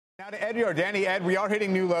Now to Ed or Danny. Ed, we are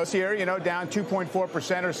hitting new lows here, down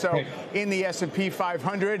 2.4% or so in the S&P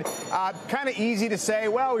 500. Kind of easy to say,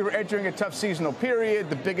 well, we were entering a tough seasonal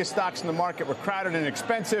period. The biggest stocks in the market were crowded and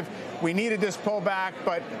expensive. We needed this pullback,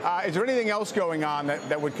 but is there anything else going on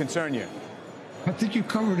that would concern you? I think you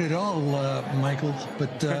covered it all, Michael.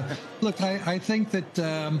 But look, I think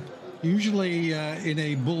that usually in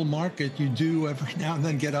a bull market, you do every now and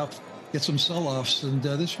then get some sell-offs, and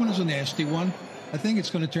this one is a nasty one. I think it's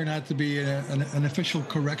going to turn out to be an official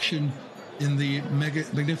correction in the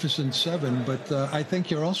Magnificent Seven, but I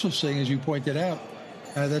think you're also seeing, as you pointed out,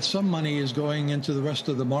 that some money is going into the rest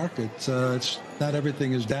of the market. It's not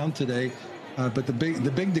everything is down today, but the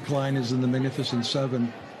big decline is in the Magnificent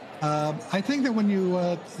Seven. I think that when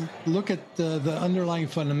you look at the underlying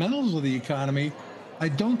fundamentals of the economy, I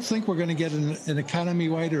don't think we're going to get an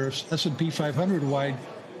economy-wide or S&P 500-wide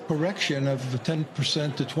correction of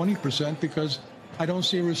 10% to 20% because I don't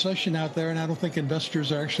see a recession out there, and I don't think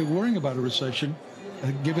investors are actually worrying about a recession,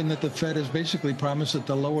 given that the Fed has basically promised that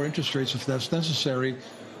they'll lower interest rates if that's necessary,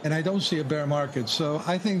 and I don't see a bear market. So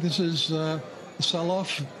I think this is a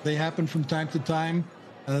sell-off. They happen from time to time.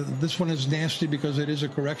 This one is nasty because it is a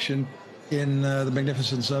correction in the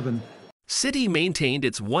Magnificent Seven. Citi maintained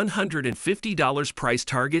its $150 price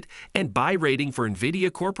target and buy rating for NVIDIA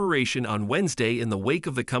Corporation on Wednesday in the wake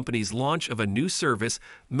of the company's launch of a new service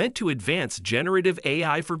meant to advance generative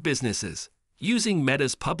AI for businesses. Using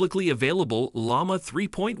Meta's publicly available Llama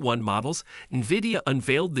 3.1 models, NVIDIA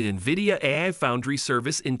unveiled the NVIDIA AI Foundry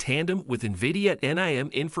service in tandem with NVIDIA NIM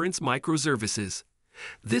Inference Microservices.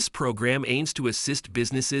 This program aims to assist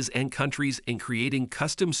businesses and countries in creating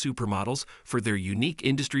custom supermodels for their unique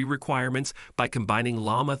industry requirements by combining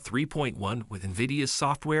Llama 3.1 with NVIDIA's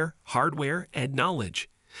software, hardware, and knowledge.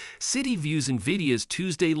 Citi views NVIDIA's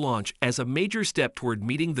Tuesday launch as a major step toward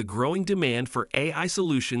meeting the growing demand for AI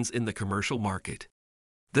solutions in the commercial market.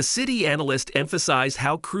 The Citi analyst emphasized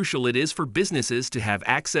how crucial it is for businesses to have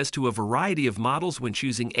access to a variety of models when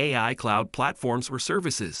choosing AI cloud platforms or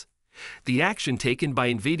services. The action taken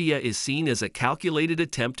by NVIDIA is seen as a calculated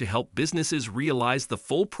attempt to help businesses realize the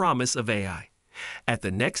full promise of AI. At the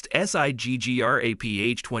next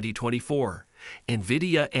SIGGRAPH 2024,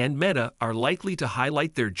 NVIDIA and Meta are likely to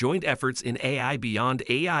highlight their joint efforts in AI beyond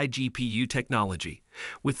AI GPU technology,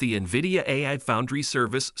 with the NVIDIA AI Foundry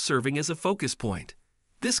service serving as a focus point.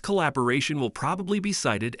 This collaboration will probably be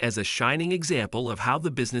cited as a shining example of how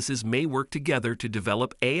the businesses may work together to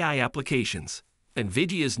develop AI applications.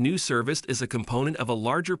 NVIDIA's new service is a component of a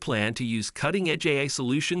larger plan to use cutting-edge AI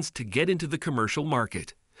solutions to get into the commercial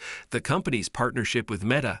market. The company's partnership with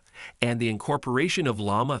Meta and the incorporation of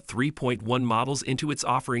Llama 3.1 models into its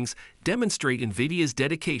offerings demonstrate NVIDIA's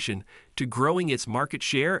dedication to growing its market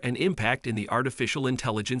share and impact in the artificial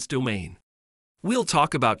intelligence domain. We'll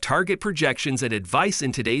talk about target projections and advice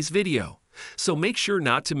in today's video, so make sure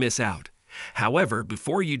not to miss out. However,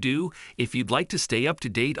 before you do, if you'd like to stay up to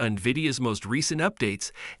date on NVIDIA's most recent updates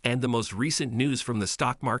and the most recent news from the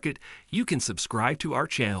stock market, you can subscribe to our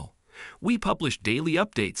channel. We publish daily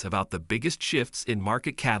updates about the biggest shifts in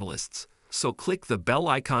market catalysts, so click the bell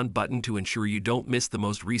icon button to ensure you don't miss the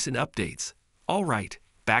most recent updates. All right,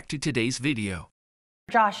 back to today's video.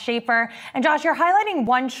 Josh Schaefer. And Josh, you're highlighting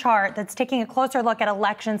one chart that's taking a closer look at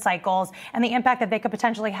election cycles and the impact that they could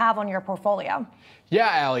potentially have on your portfolio. Yeah,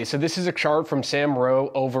 Allie. So this is a chart from Sam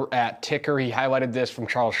Rowe over at Ticker. He highlighted this from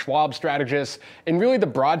Charles Schwab strategists. And really the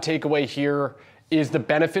broad takeaway here is the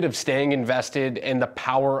benefit of staying invested and the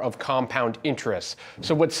power of compound interest.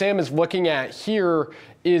 So what Sam is looking at here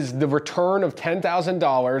is the return of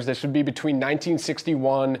 $10,000. This would be between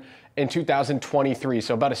 1961 and 2023,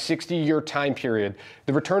 so about a 60-year time period.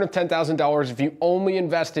 The return of $10,000 if you only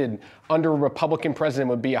invested under a Republican president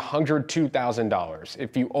would be $102,000.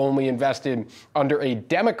 If you only invested under a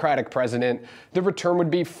Democratic president, the return would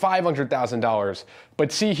be $500,000.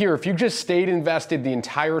 But see here, if you just stayed invested the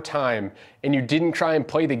entire time and you didn't try and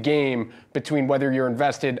play the game between whether you're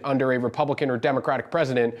invested under a Republican or Democratic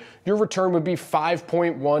president, your return would be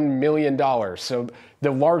 $5.1 million. So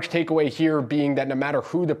the large takeaway here being that no matter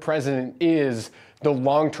who the president is, the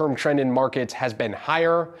long-term trend in markets has been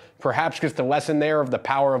higher, perhaps just the lesson there of the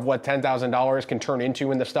power of what $10,000 can turn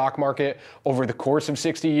into in the stock market over the course of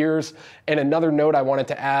 60 years. And another note I wanted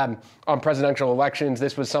to add on presidential elections,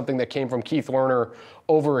 this was something that came from Keith Lerner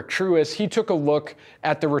over at Truist. He took a look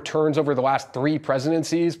at the returns over the last 3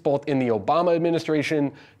 presidencies, both in the Obama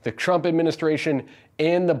administration, the Trump administration,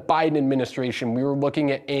 and the Biden administration. We were looking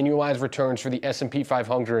at annualized returns for the S&P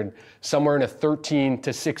 500 somewhere in a 13 to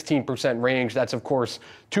 16% range. That's, of course,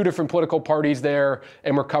 two different political parties there,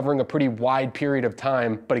 and we're covering a pretty wide period of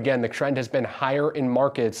time. But again, the trend has been higher in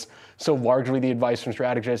markets. So largely the advice from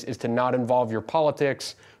strategists is to not involve your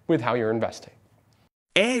politics with how you're investing.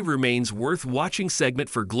 AI remains worth watching segment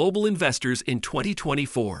for global investors in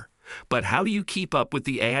 2024. But how do you keep up with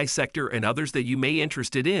the AI sector and others that you may be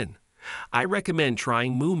interested in? I recommend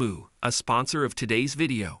trying Moomoo, a sponsor of today's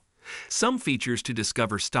video. Some features to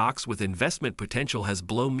discover stocks with investment potential has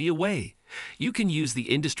blown me away. You can use the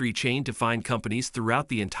industry chain to find companies throughout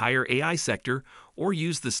the entire AI sector, or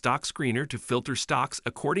use the stock screener to filter stocks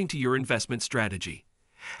according to your investment strategy.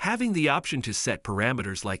 Having the option to set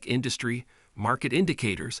parameters like industry, market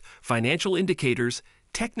indicators, financial indicators,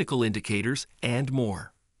 technical indicators, and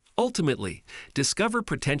more. Ultimately, discover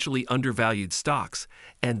potentially undervalued stocks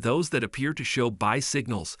and those that appear to show buy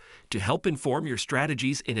signals to help inform your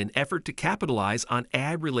strategies in an effort to capitalize on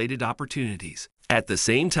AI-related opportunities. At the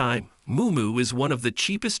same time, Moomoo is one of the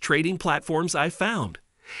cheapest trading platforms I've found.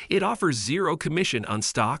 It offers zero commission on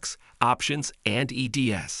stocks, options, and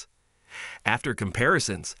ETFs. After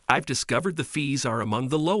comparisons, I've discovered the fees are among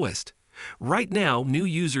the lowest. Right now, new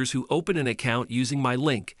users who open an account using my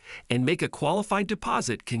link and make a qualified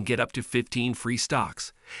deposit can get up to 15 free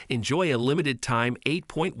stocks, enjoy a limited time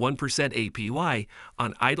 8.1% APY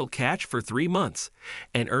on idle cash for 3 months,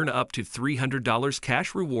 and earn up to $300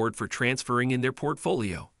 cash reward for transferring in their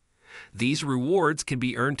portfolio. These rewards can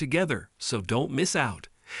be earned together, so don't miss out.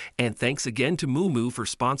 And thanks again to Moomoo for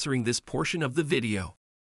sponsoring this portion of the video.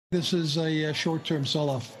 This is a short-term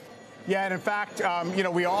sell-off. Yeah, and in fact,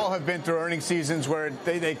 we all have been through earnings seasons where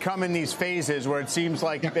they come in these phases where it seems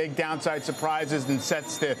like big downside surprises and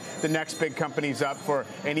sets the next big companies up for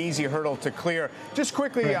an easy hurdle to clear. Just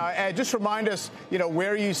quickly, Ed, just remind us,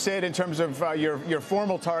 where you sit in terms of your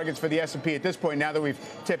formal targets for the S&P at this point, now that we've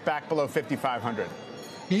tipped back below 5,500.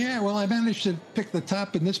 Yeah, well, I managed to pick the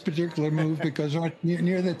top in this particular move because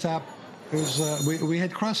near the top, it was we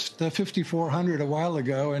had crossed 5,400 a while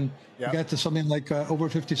ago, and we got to something like over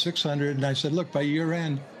 5,600. And I said, look, by year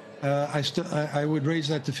end, I would raise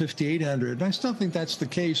that to 5,800. And I still think that's the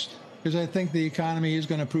case because I think the economy is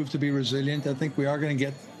going to prove to be resilient. I think we are going to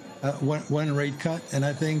get one rate cut, and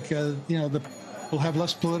I think we'll have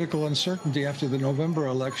less political uncertainty after the November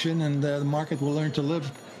election, and the market will learn to live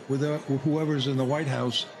with whoever's in the White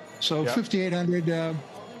House. So 5,800.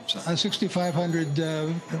 6,500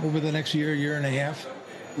 over the next year and a half.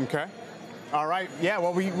 Okay. All right. Yeah,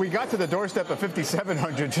 well, we got to the doorstep of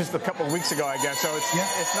 5,700 just a couple of weeks ago, I guess. So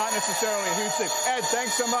it's not necessarily a huge thing. Ed,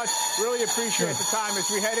 thanks so much. Really appreciate the time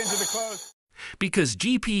as we head into the close. Because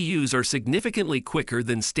GPUs are significantly quicker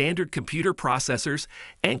than standard computer processors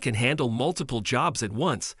and can handle multiple jobs at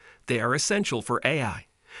once, they are essential for AI.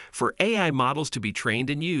 For AI models to be trained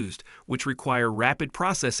and used, which require rapid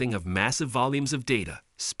processing of massive volumes of data,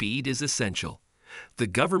 speed is essential. The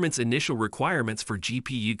government's initial requirements for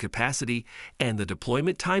GPU capacity and the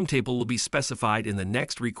deployment timetable will be specified in the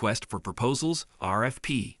next request for proposals,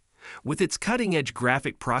 RFP. With its cutting-edge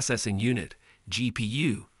graphic processing unit,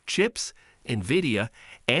 GPU, chips, NVIDIA,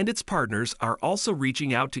 and its partners are also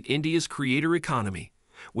reaching out to India's creator economy,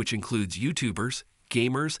 which includes YouTubers,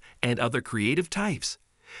 gamers, and other creative types.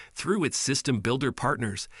 Through its system builder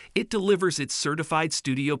partners, it delivers its certified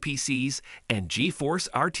studio PCs and GeForce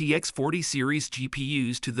RTX 40 series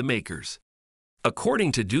GPUs to the makers.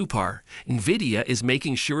 According to Dupar, NVIDIA is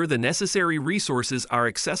making sure the necessary resources are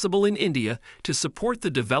accessible in India to support the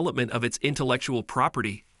development of its intellectual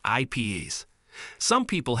property, IPs. Some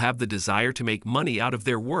people have the desire to make money out of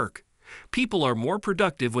their work. People are more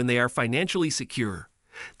productive when they are financially secure.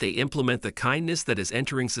 They implement the kindness that is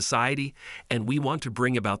entering society, and we want to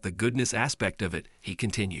bring about the goodness aspect of it, he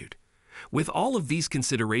continued. With all of these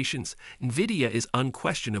considerations, NVIDIA is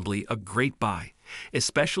unquestionably a great buy,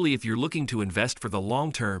 especially if you're looking to invest for the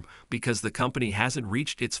long term because the company hasn't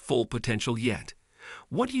reached its full potential yet.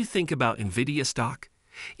 What do you think about NVIDIA stock?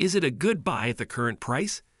 Is it a good buy at the current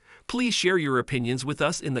price? Please share your opinions with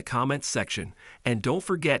us in the comments section, and don't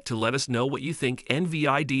forget to let us know what you think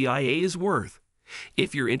NVIDIA is worth.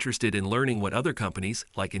 If you're interested in learning what other companies,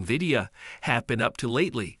 like NVIDIA, have been up to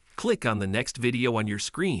lately, click on the next video on your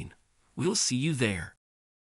screen. We'll see you there.